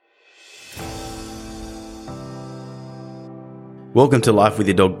Welcome to Life with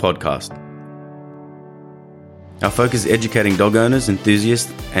Your Dog podcast. Our focus is educating dog owners, enthusiasts,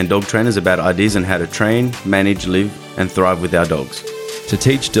 and dog trainers about ideas on how to train, manage, live, and thrive with our dogs. To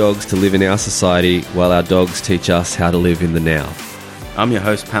teach dogs to live in our society while our dogs teach us how to live in the now. I'm your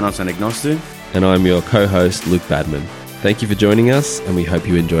host, Panos Anagnostou. And I'm your co-host, Luke Badman. Thank you for joining us, and we hope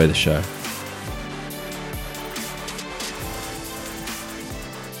you enjoy the show.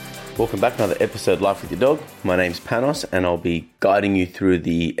 Welcome back to another episode of Life with Your Dog. My name's Panos, and I'll be guiding you through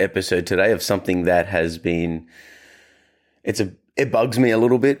the episode today of something that has been... It bugs me a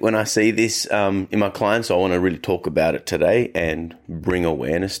little bit when I see this in my clients, so I want to really talk about it today and bring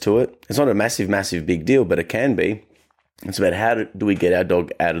awareness to it. It's not a massive big deal, but it can be. It's about how do we get our dog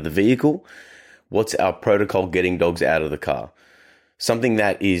out of the vehicle? What's our protocol getting dogs out of the car? Something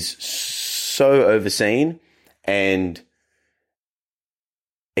that is so overseen, and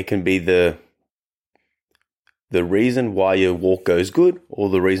it can be the reason why your walk goes good or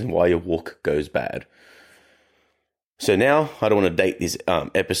the reason why your walk goes bad. So now, I don't want to date this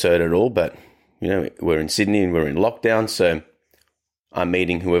episode at all, but we're in Sydney and we're in lockdown, so I'm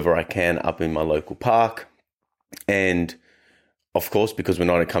meeting whoever I can up in my local park. And of course, because we're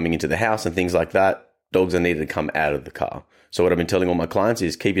not coming into the house and things like that, dogs are needed to come out of the car. So what I've been telling all my clients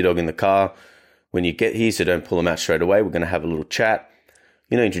is keep your dog in the car when you get here, so don't pull them out straight away. We're going to have a little chat,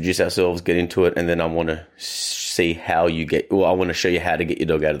 introduce ourselves, get into it, and then I want to see I want to show you how to get your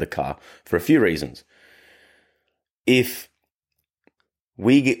dog out of the car for a few reasons. So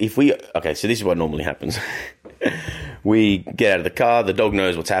this is what normally happens. We get out of the car, the dog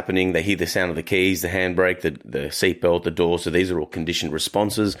knows what's happening, they hear the sound of the keys, the handbrake, the seatbelt, the door. So these are all conditioned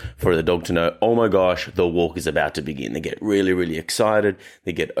responses for the dog to know, oh my gosh, the walk is about to begin. They get really, really excited.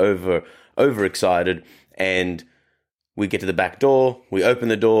 They get overexcited, and we get to the back door, we open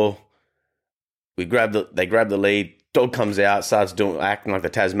the door, they grab the lead, dog comes out, starts acting like the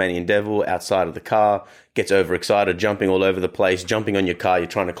Tasmanian devil outside of the car, gets overexcited, jumping all over the place, jumping on your car. You're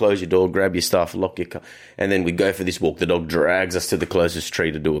trying to close your door, grab your stuff, lock your car, and then we go for this walk. The dog drags us to the closest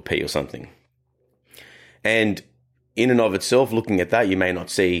tree to do a pee or something. And in and of itself, looking at that, you may not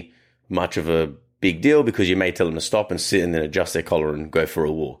see much of a big deal because you may tell them to stop and sit and then adjust their collar and go for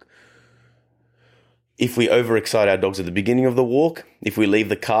a walk. If we overexcite our dogs at the beginning of the walk, if we leave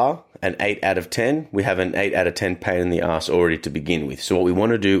the car an 8 out of 10, we have an 8 out of 10 pain in the ass already to begin with. So what we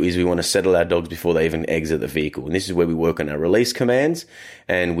want to do is we want to settle our dogs before they even exit the vehicle. And this is where we work on our release commands,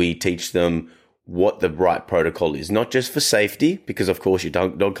 and we teach them what the right protocol is, not just for safety, because of course your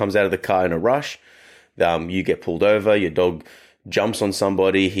dog comes out of the car in a rush. You get pulled over, your dog jumps on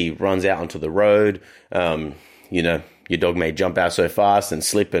somebody, he runs out onto the road. Your dog may jump out so fast and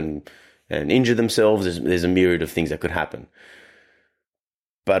slip and injure themselves. There's a myriad of things that could happen.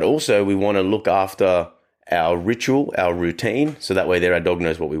 But also we want to look after our ritual, our routine, so that way our dog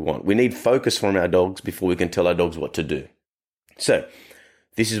knows what we want. We need focus from our dogs before we can tell our dogs what to do. So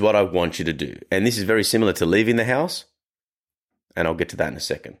this is what I want you to do. And this is very similar to leaving the house, and I'll get to that in a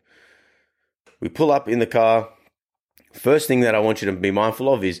second. We pull up in the car. First thing that I want you to be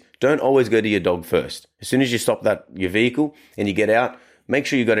mindful of is don't always go to your dog first. As soon as you stop your vehicle and you get out, make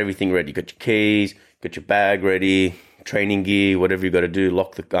sure you got everything ready. Got your keys, got your bag ready, training gear, whatever you got to do.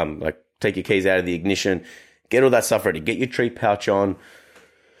 Lock the take your keys out of the ignition. Get all that stuff ready. Get your treat pouch on.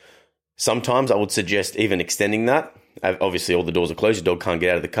 Sometimes I would suggest even extending that. Obviously, all the doors are closed. Your dog can't get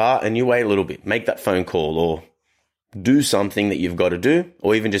out of the car, and you wait a little bit. Make that phone call or do something that you've got to do,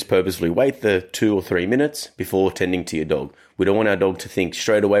 or even just purposefully wait the 2 or 3 minutes before tending to your dog. We don't want our dog to think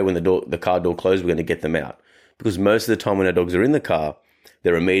straight away when the car door closed, we're going to get them out. Because most of the time when our dogs are in the car,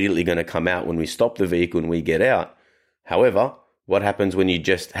 they're immediately going to come out when we stop the vehicle and we get out. However, what happens when you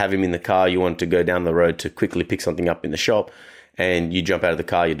just have him in the car, you want to go down the road to quickly pick something up in the shop, and you jump out of the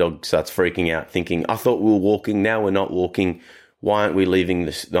car, your dog starts freaking out, thinking, I thought we were walking, now we're not walking. Why aren't we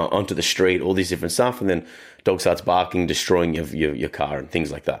leaving onto the street? All these different stuff. And then dog starts barking, destroying your car and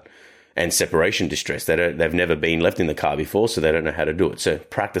things like that. And separation distress. They've never been left in the car before, so they don't know how to do it. So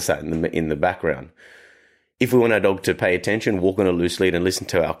practice that in the background. If we want our dog to pay attention, walk on a loose lead and listen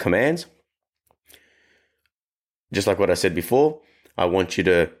to our commands, just like what I said before, I want you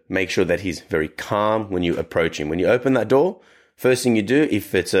to make sure that he's very calm when you approach him. When you open that door, first thing you do,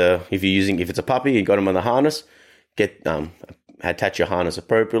 if it's a puppy, you got him on the harness, attach your harness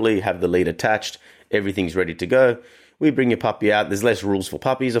appropriately, have the lead attached, everything's ready to go. We bring your puppy out. There's less rules for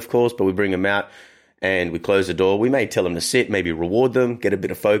puppies, of course, but we bring them out and we close the door. We may tell them to sit, maybe reward them, get a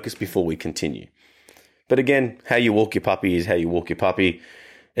bit of focus before we continue. But again, how you walk your puppy is how you walk your puppy.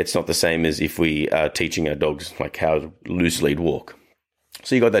 It's not the same as if we are teaching our dogs like how to loose lead walk.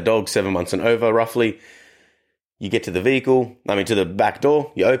 So you got that dog 7 months and over roughly. You get to the to the back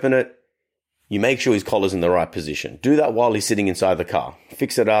door, you open it, you make sure his collar's in the right position. Do that while he's sitting inside the car.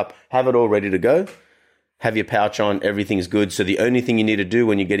 Fix it up, have it all ready to go. Have your pouch on, everything's good. So the only thing you need to do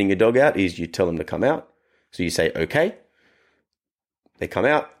when you're getting your dog out is you tell them to come out. So you say, okay. They come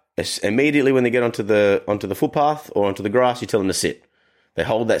out. Immediately when they get onto the footpath or onto the grass, you tell them to sit. They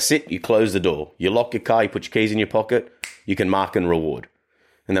hold that sit, you close the door. You lock your car, you put your keys in your pocket, you can mark and reward.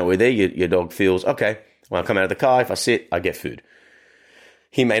 And that way there, your dog feels, okay, when I come out of the car, if I sit, I get food.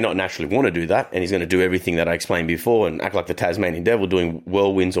 He may not naturally want to do that, and he's going to do everything that I explained before and act like the Tasmanian devil, doing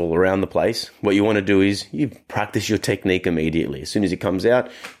whirlwinds all around the place. What you want to do is you practice your technique immediately. As soon as he comes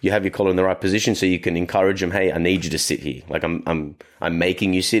out, you have your collar in the right position so you can encourage him, hey, I need you to sit here. Like I'm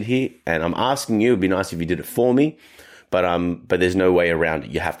making you sit here, and I'm asking you. It'd be nice if you did it for me, but there's no way around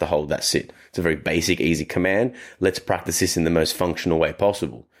it. You have to hold that sit. It's a very basic, easy command. Let's practice this in the most functional way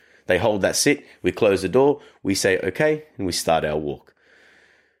possible. They hold that sit, we close the door, we say, okay, and we start our walk.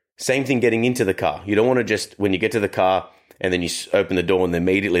 Same thing getting into the car. You don't want to just, when you get to the car and then you open the door and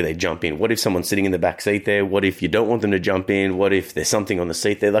immediately they jump in. What if someone's sitting in the back seat there? What if you don't want them to jump in? What if there's something on the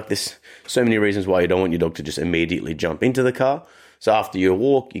seat there? Like there's so many reasons why you don't want your dog to just immediately jump into the car. So after your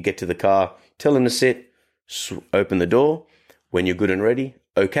walk, you get to the car, tell him to sit, open the door. When you're good and ready,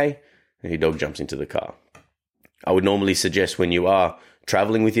 okay, and your dog jumps into the car. I would normally suggest when you are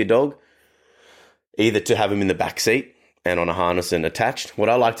traveling with your dog, either to have him in the back seat and on a harness and attached. What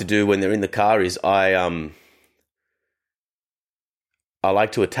I like to do when they're in the car is I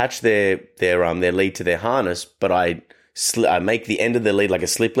like to attach their lead to their harness, but I make the end of the lead like a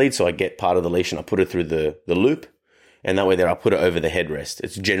slip lead, so I get part of the leash and I put it through the loop, and that way there I put it over the headrest.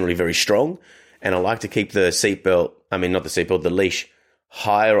 It's generally very strong, and I like to keep the the leash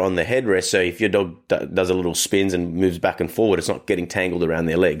higher on the headrest, so if your dog does a little spins and moves back and forward, it's not getting tangled around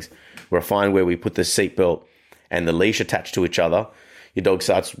their legs. Where I find where we put the seatbelt and the leash attached to each other, your dog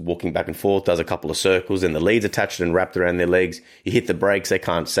starts walking back and forth, does a couple of circles, and the lead's attached and wrapped around their legs. You hit the brakes, they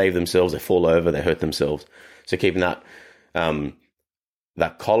can't save themselves, they fall over, they hurt themselves. So keeping that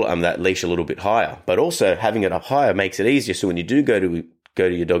collar, that leash a little bit higher, but also having it up higher makes it easier. So when you do go to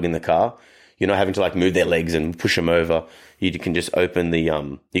your dog in the car, you're not having to like move their legs and push them over. You can just open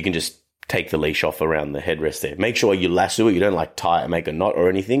you can just take the leash off around the headrest there. Make sure you lasso it. You don't like tie it, make a knot or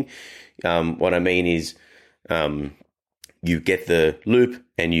anything. What I mean is, you get the loop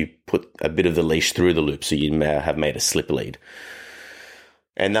and you put a bit of the leash through the loop, so you may have made a slip lead.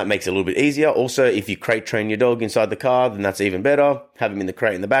 And that makes it a little bit easier. Also, if you crate train your dog inside the car, then that's even better. Have him in the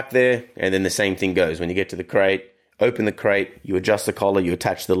crate in the back there, and then the same thing goes. When you get to the crate, open the crate, you adjust the collar, you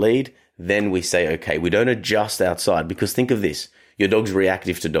attach the lead, then we say, okay, we don't adjust outside, because think of this. Your dog's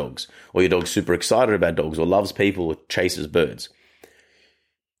reactive to dogs, or your dog's super excited about dogs, or loves people, or chases birds.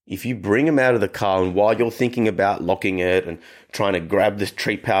 If you bring him out of the car and while you're thinking about locking it and trying to grab this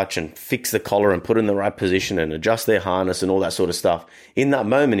treat pouch and fix the collar and put it in the right position and adjust their harness and all that sort of stuff, in that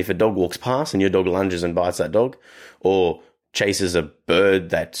moment, if a dog walks past and your dog lunges and bites that dog, or chases a bird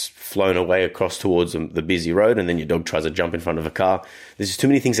that's flown away across towards the busy road, and then your dog tries to jump in front of a car, there's just too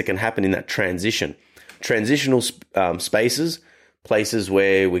many things that can happen in that transition. Transitional spaces, places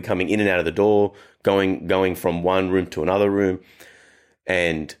where we're coming in and out of the door, going from one room to another room,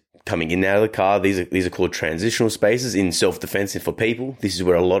 and coming in and out of the car. These are called transitional spaces in self-defense. And for people, this is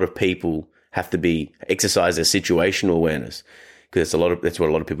where a lot of people have to exercise their situational awareness, because that's where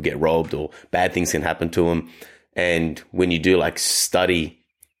a lot of people get robbed, or bad things can happen to them. And when you do like study,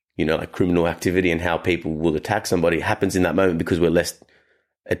 like criminal activity and how people will attack somebody, it happens in that moment because we're less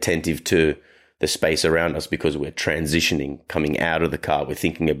attentive to the space around us, because we're transitioning, coming out of the car, we're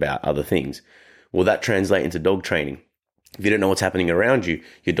thinking about other things. Will that translate into dog training? If you don't know what's happening around you,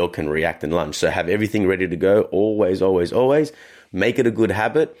 your dog can react and lunge. So have everything ready to go, always, always, always. Make it a good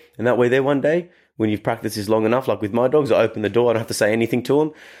habit. And that way there one day, when you've practiced this long enough, like with my dogs, I open the door, I don't have to say anything to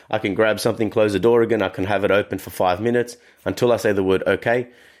them. I can grab something, close the door again, I can have it open for 5 minutes. Until I say the word okay,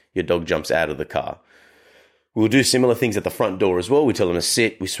 your dog jumps out of the car. We'll do similar things at the front door as well. We tell them to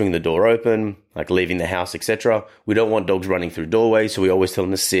sit, we swing the door open, like leaving the house, etc. We don't want dogs running through doorways, so we always tell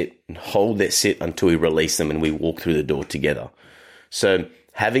them to sit and hold their sit until we release them and we walk through the door together. So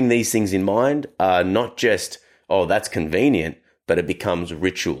having these things in mind are not just, oh, that's convenient, but it becomes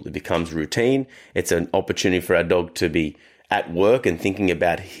ritual. It becomes routine. It's an opportunity for our dog to be at work and thinking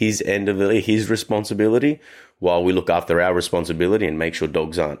about his end of it, his responsibility, while we look after our responsibility and make sure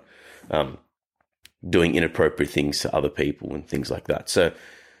dogs aren't doing inappropriate things to other people and things like that. So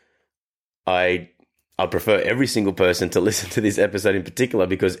I prefer every single person to listen to this episode in particular,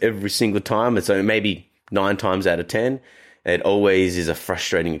 because every single time, it's maybe 9 times out of 10, It always is a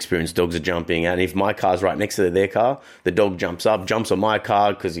frustrating experience. Dogs are jumping out. And if my car's right next to their car, the dog jumps up, jumps on my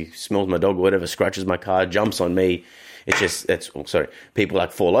car because he smells my dog or whatever, scratches my car, jumps on me. It's just, people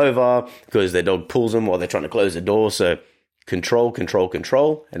like fall over because their dog pulls them while they're trying to close the door. So control,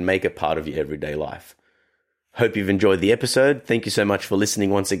 and make it part of your everyday life. Hope you've enjoyed the episode. Thank you so much for listening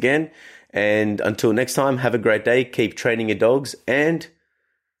once again. And until next time, have a great day. Keep training your dogs and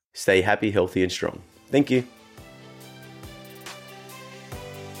stay happy, healthy, and strong. Thank you.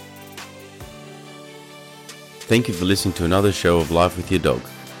 Thank you for listening to another show of Life with Your Dog.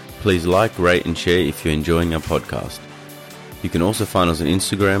 Please like, rate, and share if you're enjoying our podcast. You can also find us on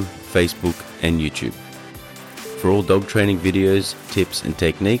Instagram, Facebook, and YouTube. For all dog training videos, tips, and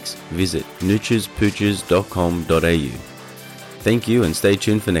techniques, visit noochespooches.com.au. Thank you and stay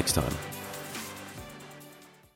tuned for next time.